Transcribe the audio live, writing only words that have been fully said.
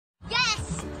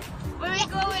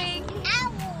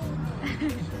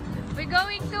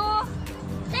going to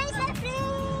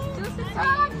Tusenfryd.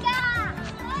 Tusenfryd.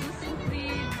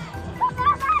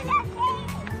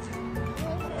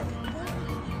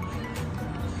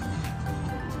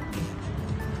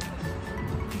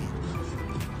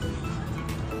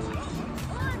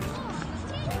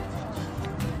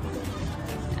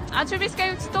 Jag tror vi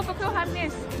ska stå på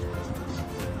Johannes.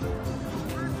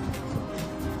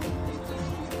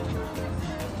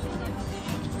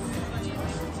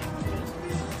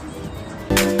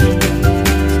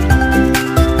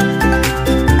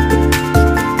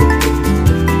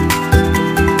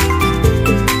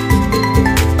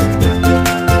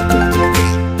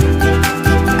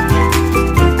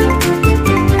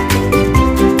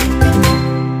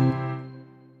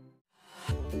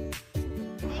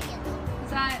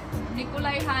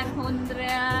 Nikolaj har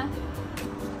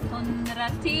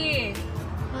 110.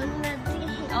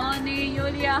 Och ni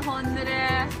Julia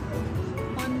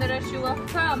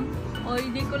 125. Och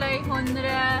Nikolaj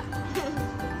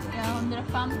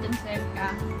 115 cirka.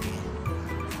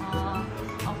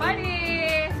 Och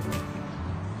färdig!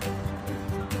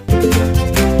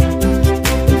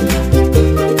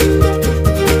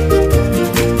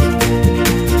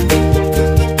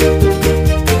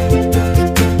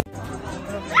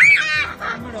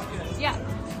 Ja.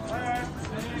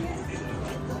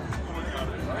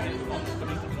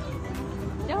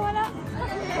 Ja, voilà.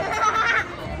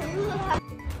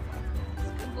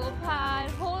 Gå upp här.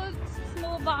 Håll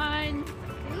små barn.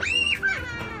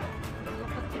 Gå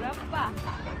på trappa.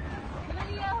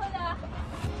 Maria, hålla.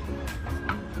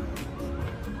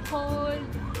 Håll.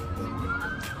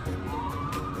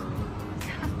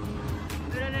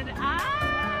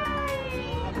 Aj!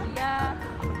 Ja.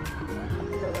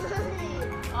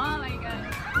 Oh my god.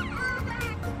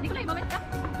 Nikolaj, moment ka.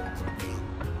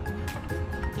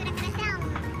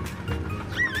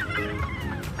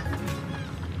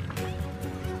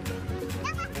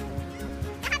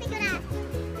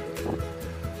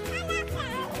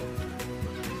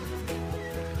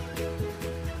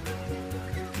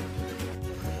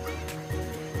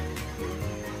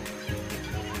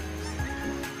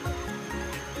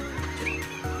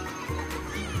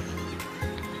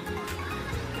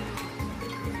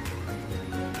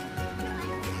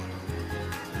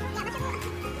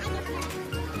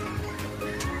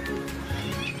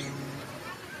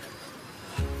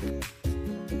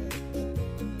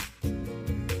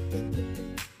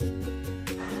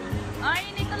 Ay,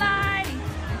 Nikolaj!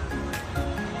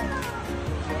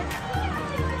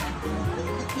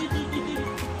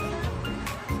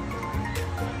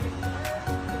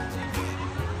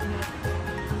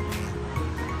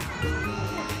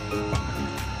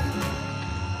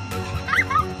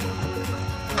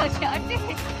 Vad gör du?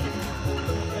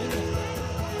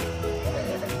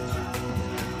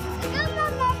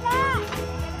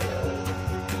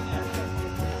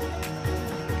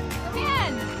 Kom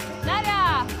igen!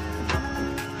 Nära!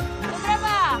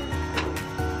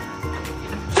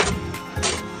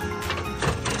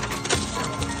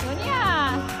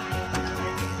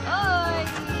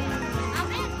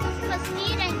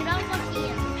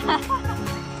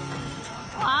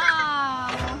 Wow!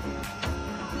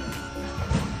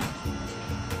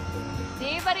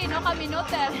 Di ba rin no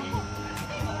minuter?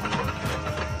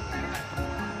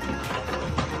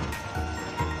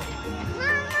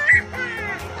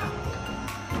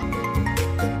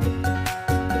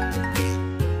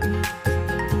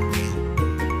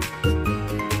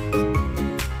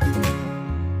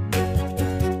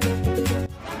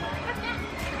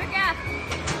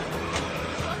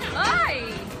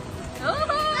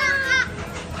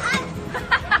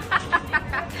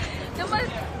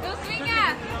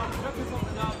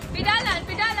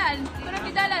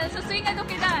 Pedalan, so swinga do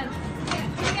pedal.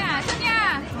 Sonia, Sonia.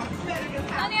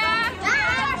 Sonia.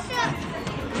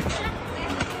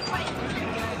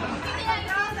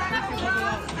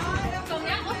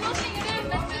 Sonia, och så svingar du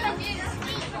med sina ljus.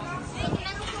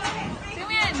 Kom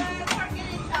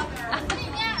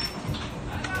igen.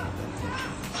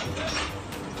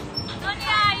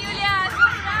 Sonia, Julia,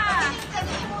 Sonia.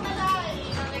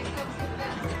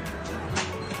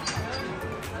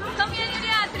 Kom igen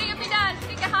Julia, trycka pedal,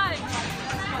 trycka hårt.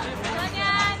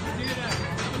 Sonia.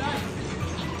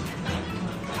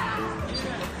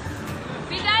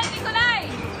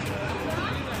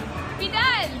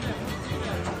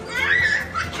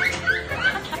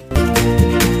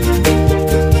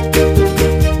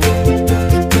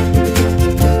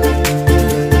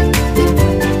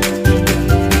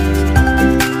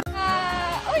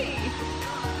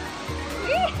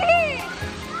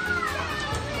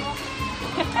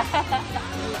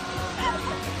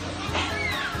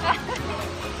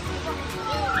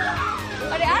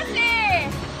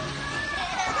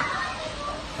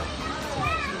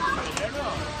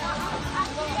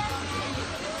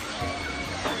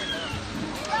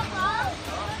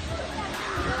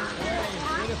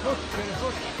 Oj,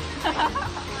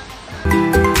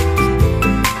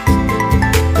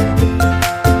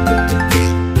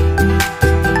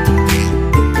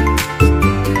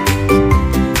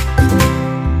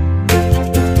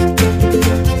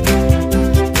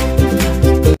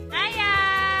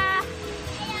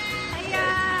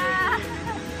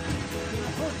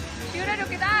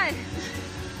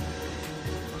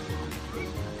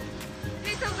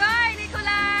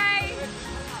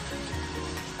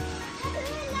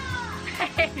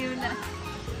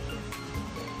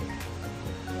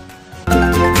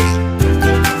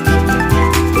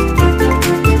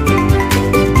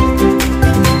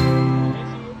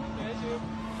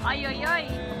 oj, oj.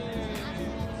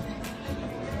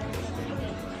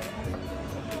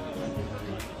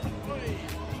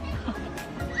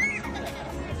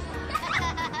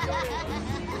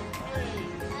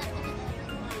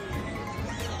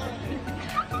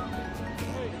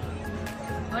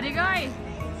 Var det gøy?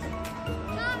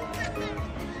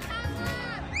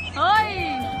 Oi!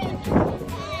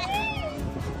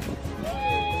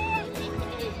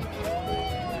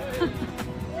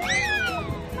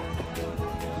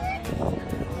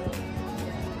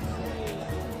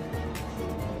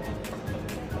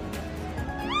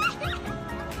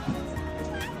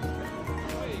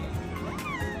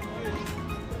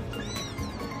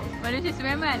 Var det til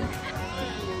svømmen?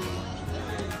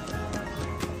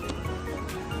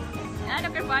 Ja,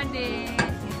 dere er ferdig.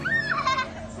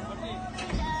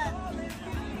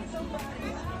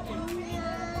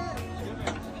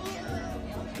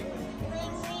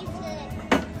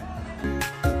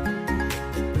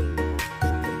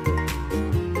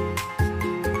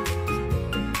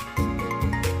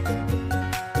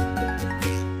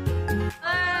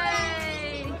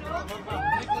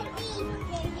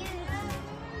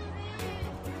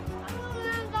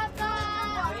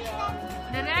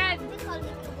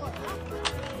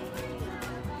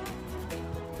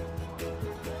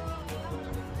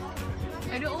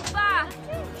 Ada upah.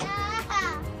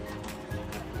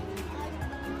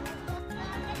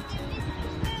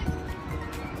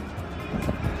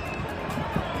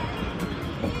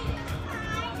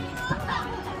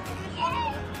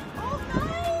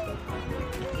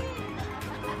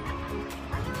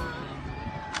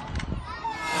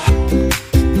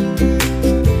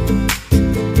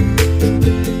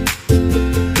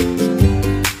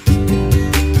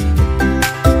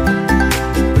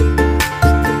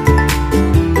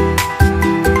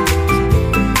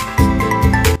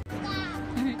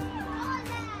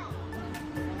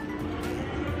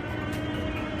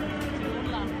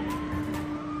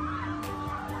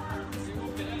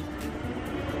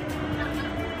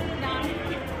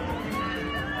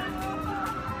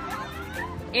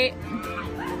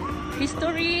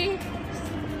 History.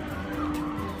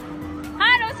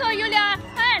 Han också Julia.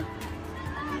 Han.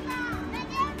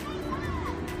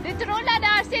 Det trollar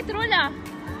där, se trollar.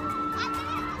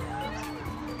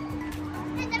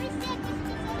 Vänta, vi ser att det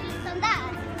ser ut som där.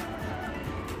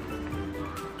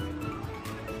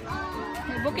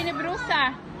 Boken är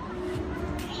brosa.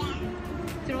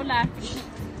 Trollar.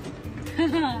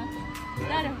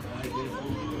 Där då.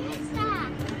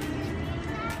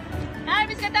 Här,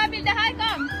 vi ska ta bilder här,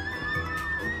 kom.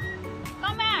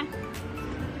 Kom med.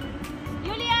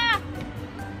 Julia.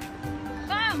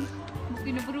 Kom.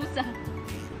 Boken är brosa.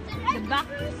 The back.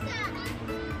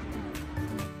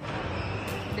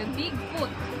 The big foot.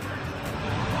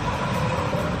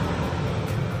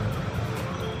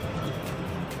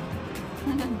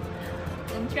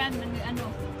 Ang tiyan ng ano,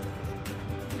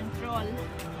 ng troll.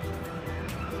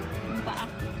 Ang paa.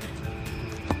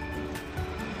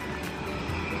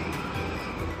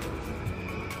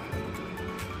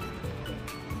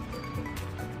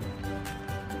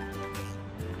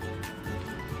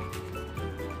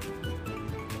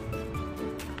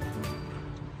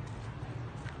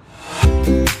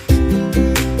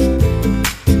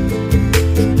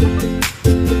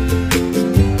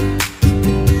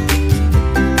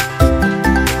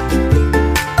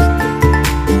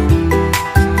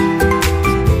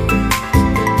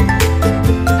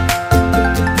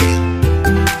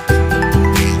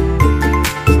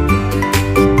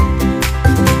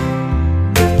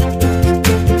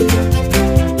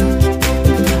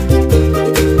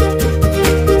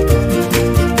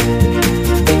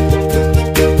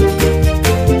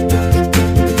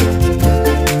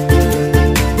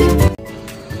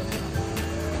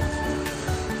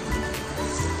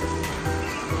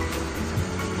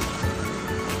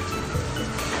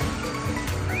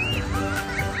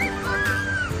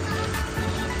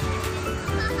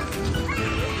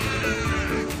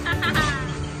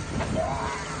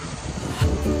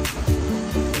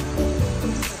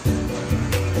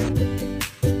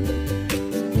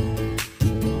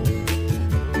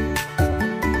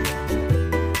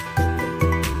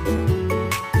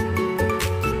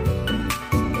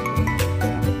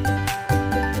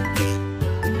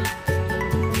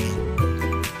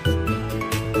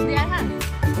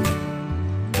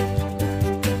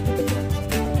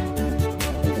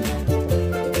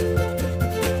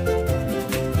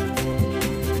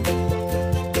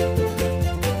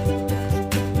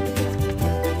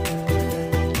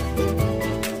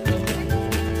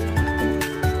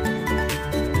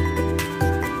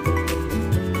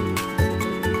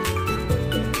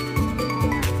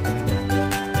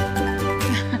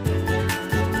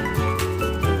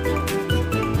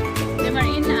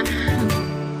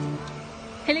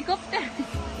 helikopter.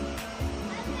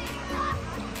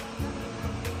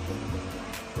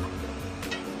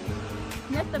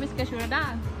 Nästa vi ska köra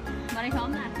där.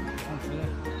 Varifrån är?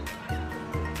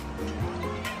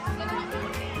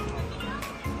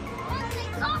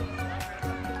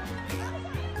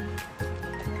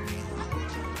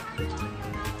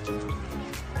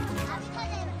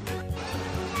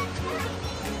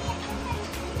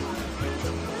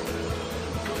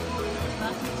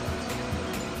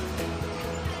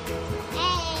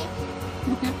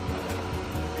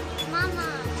 Mamma,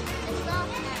 det står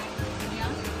här. Ja.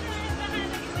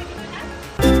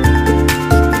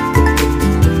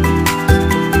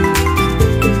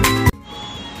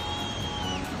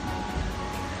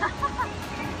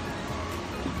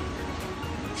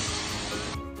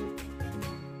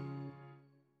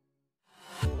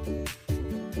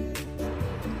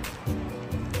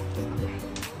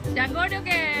 Där går det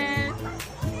okej.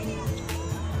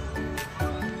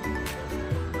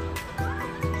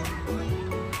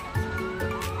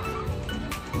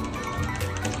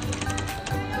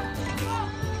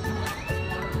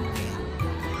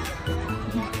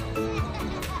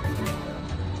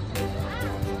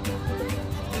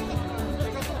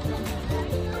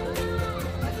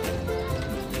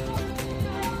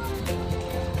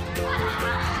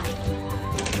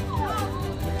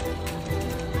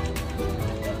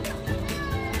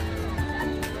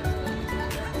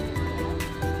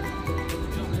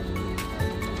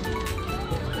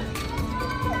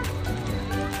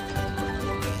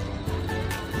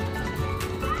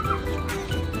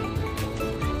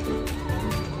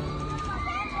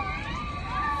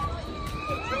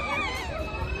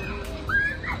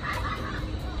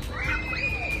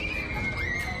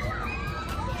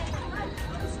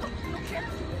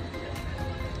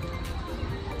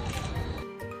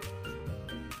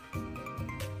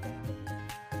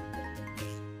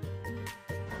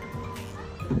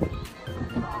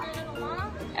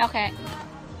 Okej.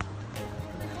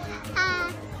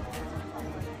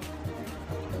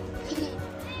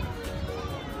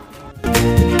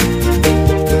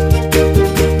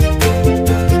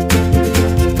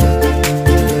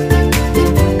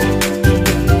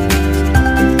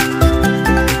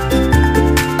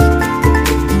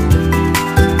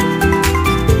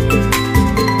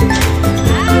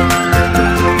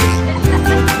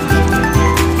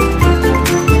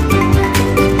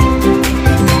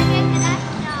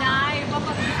 Nej,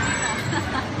 pappa vill inte.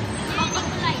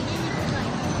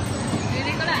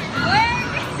 Vill kolla.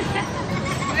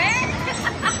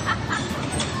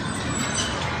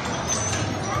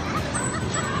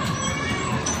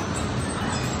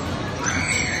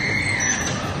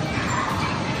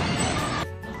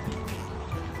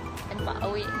 And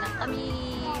pauwi na kami.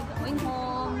 Going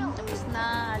home. Tapos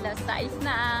na. Alas 6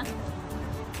 na.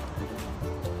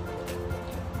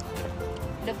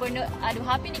 Er du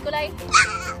happy, Nikolaj?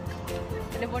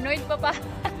 Er du fornøyd, pappa?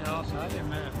 Ja, særlig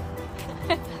med.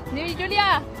 Nu,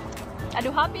 Julia! Er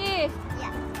du happy? Yeah.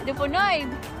 Er du fornøyd?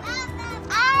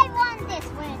 I want this.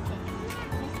 Where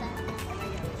is it?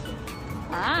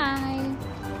 Bye!